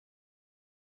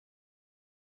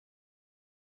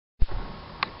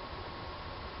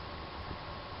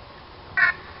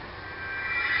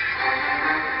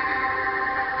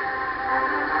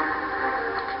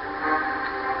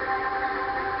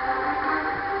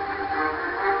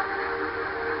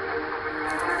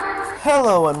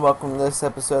Hello and welcome to this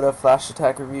episode of Flash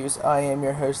Attack Reviews. I am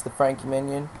your host, the Frankie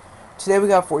Minion. Today we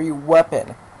got for you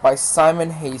Weapon by Simon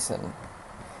Hassen.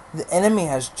 The enemy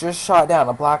has just shot down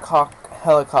a Black Hawk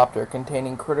helicopter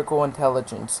containing critical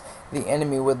intelligence the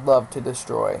enemy would love to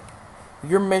destroy.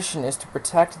 Your mission is to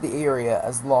protect the area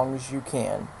as long as you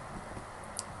can.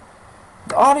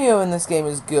 The audio in this game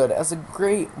is good, it has a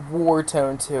great war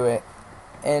tone to it,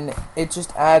 and it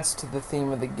just adds to the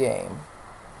theme of the game.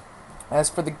 As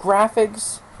for the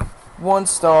graphics, 1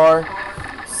 star.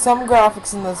 Some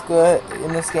graphics in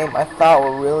this game I thought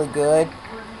were really good,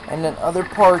 and then other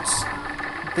parts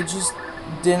they just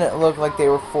didn't look like they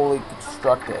were fully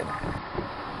constructed.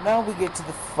 Now we get to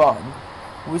the fun.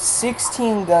 With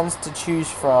 16 guns to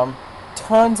choose from,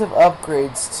 tons of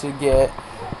upgrades to get,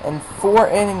 and 4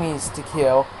 enemies to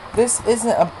kill, this isn't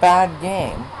a bad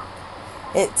game.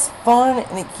 It's fun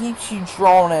and it keeps you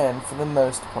drawn in for the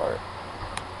most part.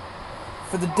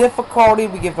 For the difficulty,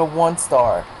 we give it a 1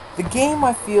 star. The game,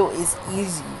 I feel, is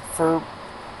easy for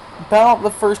about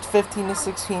the first 15 to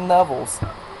 16 levels.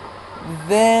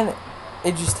 Then,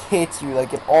 it just hits you,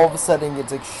 like it all of a sudden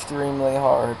gets extremely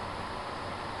hard.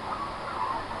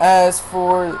 As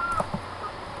for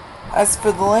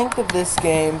the length of this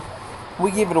game,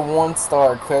 we give it a 1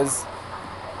 star because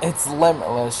it's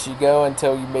limitless. You go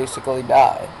until you basically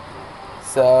die.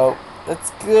 So,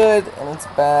 that's good and it's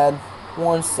bad.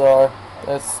 1 star.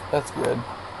 That's good.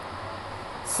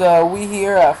 So we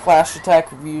here at Flash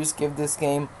Attack Reviews give this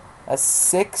game a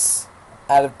 6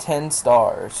 out of 10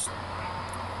 stars.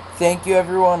 Thank you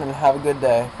everyone and have a good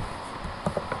day.